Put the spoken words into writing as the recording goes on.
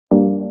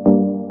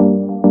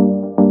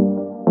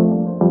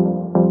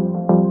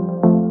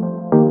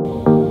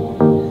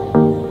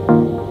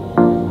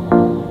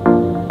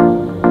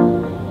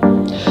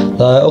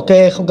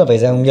Ok, không cần phải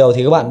giảng nhiều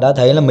thì các bạn đã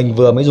thấy là mình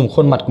vừa mới dùng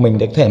khuôn mặt của mình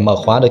để có thể mở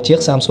khóa được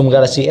chiếc Samsung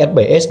Galaxy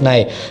S7s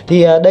này.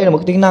 Thì đây là một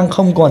cái tính năng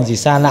không còn gì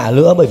xa lạ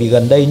nữa, bởi vì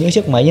gần đây những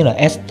chiếc máy như là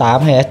S8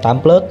 hay S8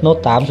 Plus, Note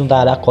 8 chúng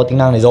ta đã có tính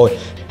năng này rồi.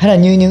 Hay là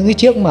như những cái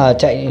chiếc mà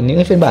chạy những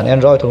cái phiên bản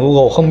Android của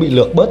Google không bị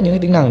lược bớt những cái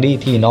tính năng đi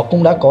thì nó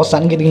cũng đã có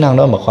sẵn cái tính năng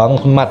đó mở khóa bằng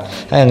khuôn mặt,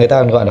 hay là người ta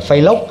còn gọi là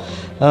face lock.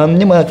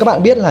 Nhưng mà các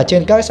bạn biết là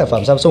trên các sản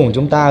phẩm Samsung của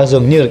chúng ta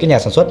dường như là cái nhà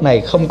sản xuất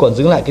này không còn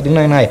giữ lại cái tính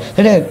năng này.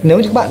 Thế nên nếu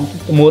như các bạn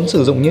muốn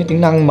sử dụng những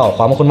tính năng mở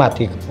khóa bằng khuôn mặt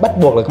thì bắt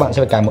buộc là các bạn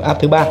sẽ phải cài một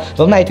app thứ ba. Và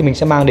hôm nay thì mình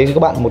sẽ mang đến cho các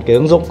bạn một cái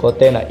ứng dụng có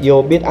tên là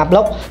iObit App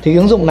Lock. Thì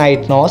ứng dụng này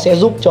nó sẽ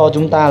giúp cho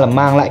chúng ta là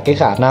mang lại cái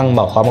khả năng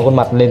mở khóa bằng khuôn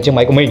mặt lên chiếc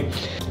máy của mình.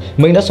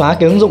 Mình đã xóa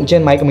cái ứng dụng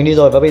trên máy của mình đi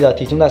rồi, và bây giờ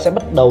thì chúng ta sẽ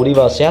bắt đầu đi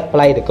vào CH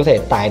Play để có thể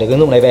tải được ứng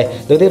dụng này về.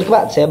 Đầu tiên các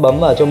bạn sẽ bấm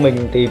vào cho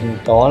mình tìm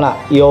đó là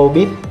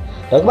iObit.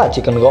 Đó, các bạn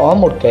chỉ cần gõ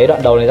một cái đoạn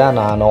đầu này ra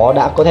là nó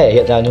đã có thể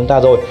hiện ra cho chúng ta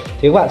rồi.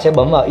 Thì các bạn sẽ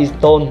bấm vào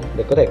install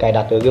để có thể cài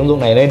đặt được cái ứng dụng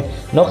này lên.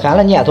 Nó khá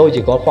là nhẹ thôi,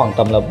 chỉ có khoảng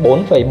tầm là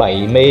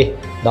 4,7 MB.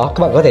 Đó, các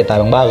bạn có thể tải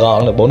bằng 3G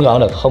cũng được, 4G cũng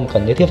được, không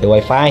cần nhất thiết phải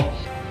wifi.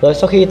 Rồi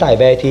sau khi tải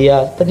về thì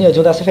tất nhiên là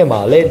chúng ta sẽ phải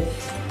mở lên.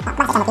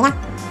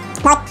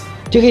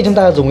 Trước khi chúng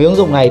ta dùng cái ứng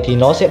dụng này thì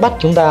nó sẽ bắt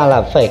chúng ta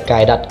là phải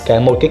cài đặt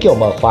một cái kiểu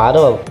mở khóa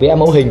đó là vẽ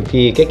mẫu hình.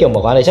 Thì cái kiểu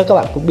mở khóa này chắc các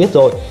bạn cũng biết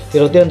rồi. Thì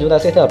đầu tiên chúng ta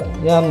sẽ thiết lập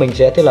nhá, mình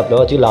sẽ thiết lập đó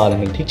là chữ L này,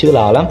 mình thích chữ L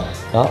lắm.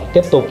 Đó,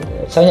 tiếp tục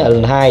xác nhận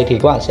lần 2 thì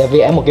các bạn sẽ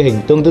vẽ một cái hình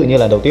tương tự như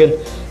lần đầu tiên.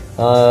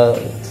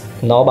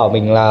 Nó bảo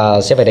mình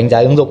là sẽ phải đánh giá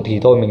ứng dụng thì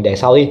thôi mình để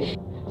sau đi.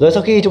 Rồi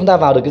sau khi chúng ta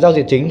vào được cái giao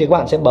diện chính thì các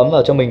bạn sẽ bấm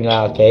vào cho mình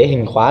là cái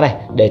hình khóa này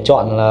để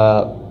chọn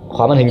là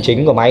khóa màn hình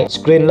chính của máy,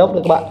 screen lock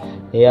nữa các bạn.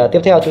 Thì tiếp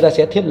theo chúng ta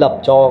sẽ thiết lập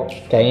cho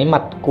cái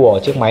mặt của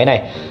chiếc máy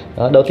này.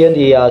 Đó, đầu tiên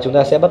thì chúng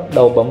ta sẽ bắt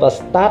đầu bấm vào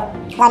Start.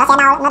 Rồi nó sẽ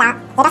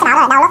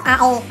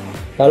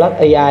download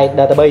AI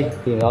database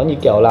thì nó như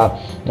kiểu là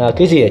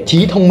cái gì để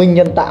trí thông minh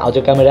nhân tạo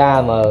cho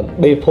camera mà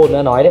Phone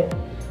đã nói đấy.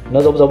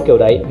 Nó giống kiểu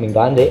đấy, mình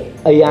đoán thế,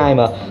 AI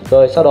mà.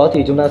 Rồi sau đó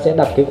thì chúng ta sẽ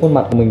đặt cái khuôn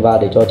mặt của mình vào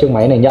để cho chiếc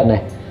máy này nhận này.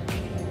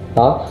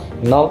 Đó,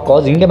 nó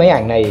có dính cái máy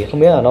ảnh này, không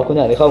biết là nó có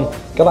nhận hay không.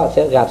 Các bạn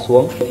sẽ gạt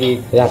xuống, thì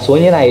gạt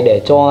xuống như này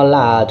để cho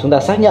là chúng ta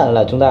xác nhận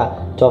là chúng ta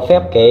cho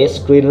phép cái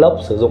screen lock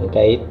sử dụng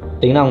cái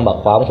tính năng mở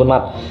khóa bằng khuôn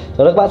mặt.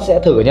 Rồi các bạn sẽ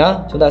thử nhá,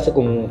 chúng ta sẽ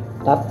cùng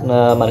tắt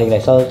màn hình này,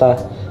 sau chúng ta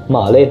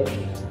mở lên,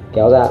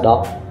 kéo ra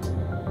đó.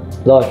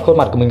 Rồi khuôn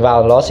mặt của mình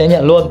vào nó sẽ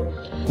nhận luôn.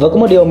 Và có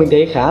một điều mình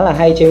thấy khá là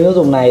hay trên ứng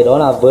dụng này, đó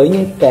là với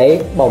những cái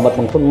bảo mật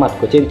bằng khuôn mặt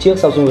của trên chiếc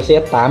Samsung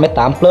S8,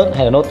 S8 Plus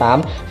hay là Note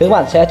 8 thì các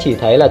bạn sẽ chỉ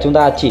thấy là chúng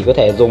ta chỉ có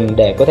thể dùng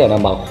để có thể là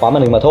mở khóa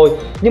màn hình mà thôi.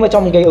 Nhưng mà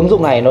trong cái ứng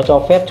dụng này nó cho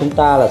phép chúng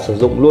ta là sử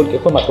dụng luôn cái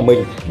khuôn mặt của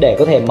mình để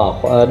có thể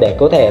để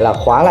có thể là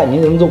khóa lại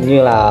những ứng dụng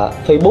như là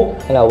Facebook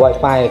hay là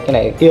Wi-Fi cái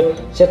này cái kia,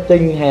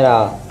 setting hay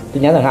là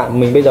tin nhắn chẳng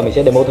hạn. Bây giờ mình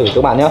sẽ demo thử cho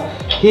các bạn nhé.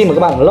 Khi mà các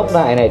bạn lock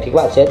lại này thì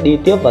các bạn sẽ đi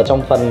tiếp vào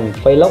trong phần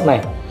face lock này.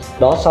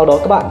 Đó, sau đó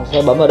các bạn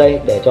sẽ bấm vào đây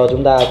để cho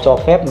chúng ta cho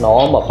phép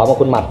nó mở khóa bằng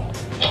khuôn mặt.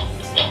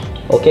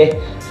 Ok,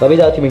 và bây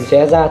giờ thì mình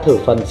sẽ ra thử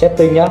phần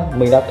setting nhá.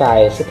 Mình đã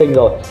cài setting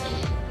rồi.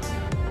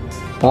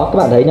 Đó, các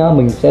bạn thấy nhá,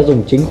 mình sẽ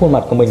dùng chính khuôn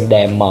mặt của mình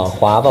để mở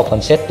khóa vào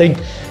phần setting.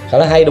 Khá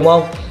là hay đúng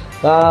không?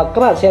 Và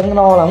các bạn sẽ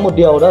lo lắng một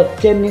điều đó là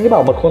trên những cái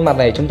bảo mật khuôn mặt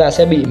này chúng ta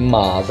sẽ bị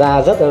mở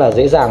ra rất là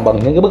dễ dàng bằng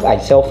những cái bức ảnh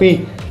selfie.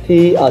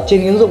 Thì ở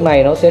trên ứng dụng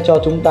này nó sẽ cho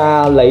chúng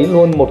ta lấy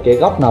luôn một cái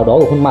góc nào đó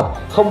của khuôn mặt,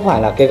 không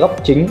phải là cái góc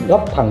chính,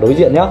 góc thẳng đối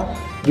diện nhá.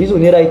 Ví dụ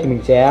như đây thì mình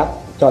sẽ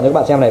chọn cho các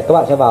bạn xem này, các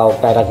bạn sẽ vào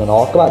cài đặt của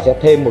nó, các bạn sẽ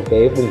thêm một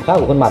cái vùng khác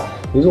của khuôn mặt.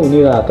 Ví dụ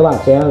như là các bạn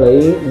sẽ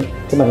lấy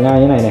cái mặt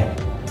ngang như này này.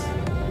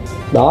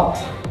 Đó,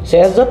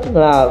 sẽ rất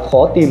là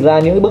khó tìm ra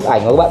những cái bức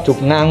ảnh mà các bạn chụp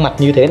ngang mặt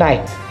như thế này.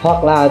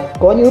 Hoặc là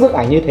có những bức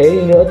ảnh như thế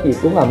nữa thì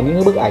cũng là những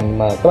cái bức ảnh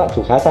mà các bạn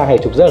chụp khá xa hay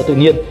chụp rất là tự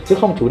nhiên, chứ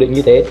không chủ định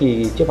như thế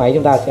thì chiếc máy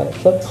chúng ta sẽ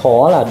rất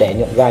khó là để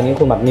nhận ra những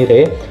khuôn mặt như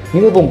thế,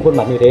 những cái vùng khuôn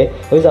mặt như thế.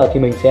 Bây giờ thì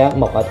mình sẽ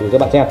mở khóa thử cho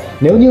các bạn xem.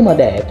 Nếu như mà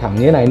để thẳng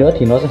như thế này nữa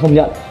thì nó sẽ không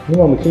nhận, nhưng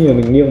mà khi mà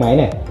mình nghiêng máy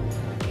này,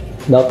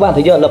 đó các bạn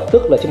thấy chưa, lập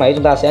tức là chiếc máy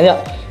chúng ta sẽ nhận.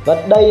 Và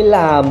đây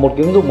là một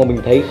cái ứng dụng mà mình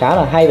thấy khá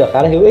là hay và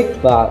khá là hữu ích,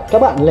 và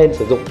các bạn nên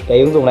sử dụng cái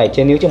ứng dụng này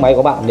trên những chiếc máy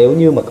của bạn nếu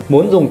như mà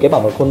muốn dùng cái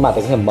bảo mật khuôn mặt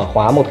để có thể mở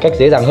khóa một cách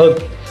dễ dàng hơn.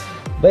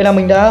 Vậy là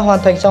mình đã hoàn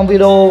thành xong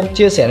video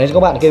chia sẻ đến cho các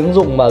bạn cái ứng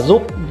dụng mà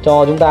giúp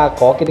cho chúng ta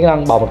có cái tính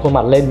năng bảo mật khuôn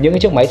mặt lên những cái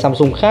chiếc máy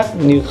Samsung khác,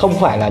 như không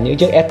phải là những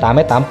chiếc S8,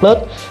 S8 Plus.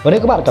 Và nếu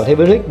các bạn cảm thấy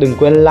hữu ích, đừng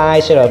quên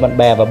like, share với bạn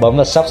bè và bấm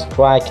vào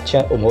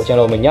subscribe ủng hộ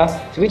channel mình nhé.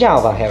 Xin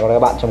chào và hẹn gặp lại các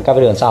bạn trong các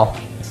video lần sau.